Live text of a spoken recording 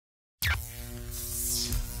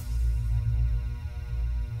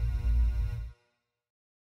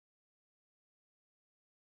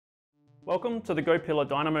Welcome to the Go Pillar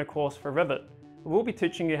Dynamo course for Revit. We'll be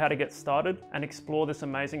teaching you how to get started and explore this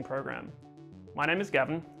amazing program. My name is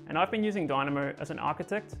Gavin, and I've been using Dynamo as an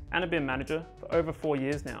architect and a BIM manager for over 4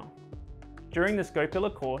 years now. During this Go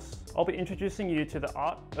Pillar course, I'll be introducing you to the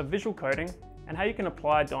art of visual coding and how you can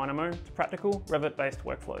apply Dynamo to practical Revit-based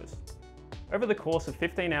workflows. Over the course of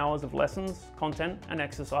 15 hours of lessons, content, and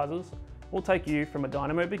exercises, we'll take you from a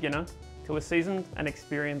Dynamo beginner to a seasoned and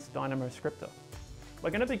experienced Dynamo scripter. We're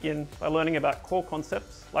going to begin by learning about core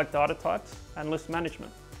concepts like data types and list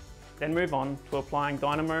management, then move on to applying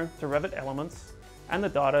Dynamo to Revit elements and the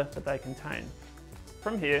data that they contain.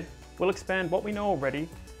 From here, we'll expand what we know already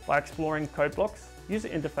by exploring code blocks, user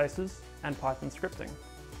interfaces, and Python scripting.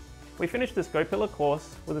 We finish this Go Pillar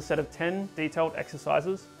course with a set of 10 detailed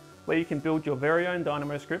exercises where you can build your very own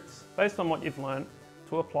Dynamo scripts based on what you've learned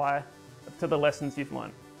to apply to the lessons you've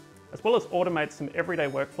learned, as well as automate some everyday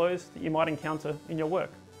workflows that you might encounter in your work.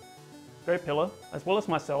 Go Pillar, as well as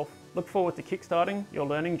myself, look forward to kickstarting your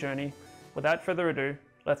learning journey. Without further ado,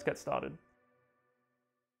 let's get started.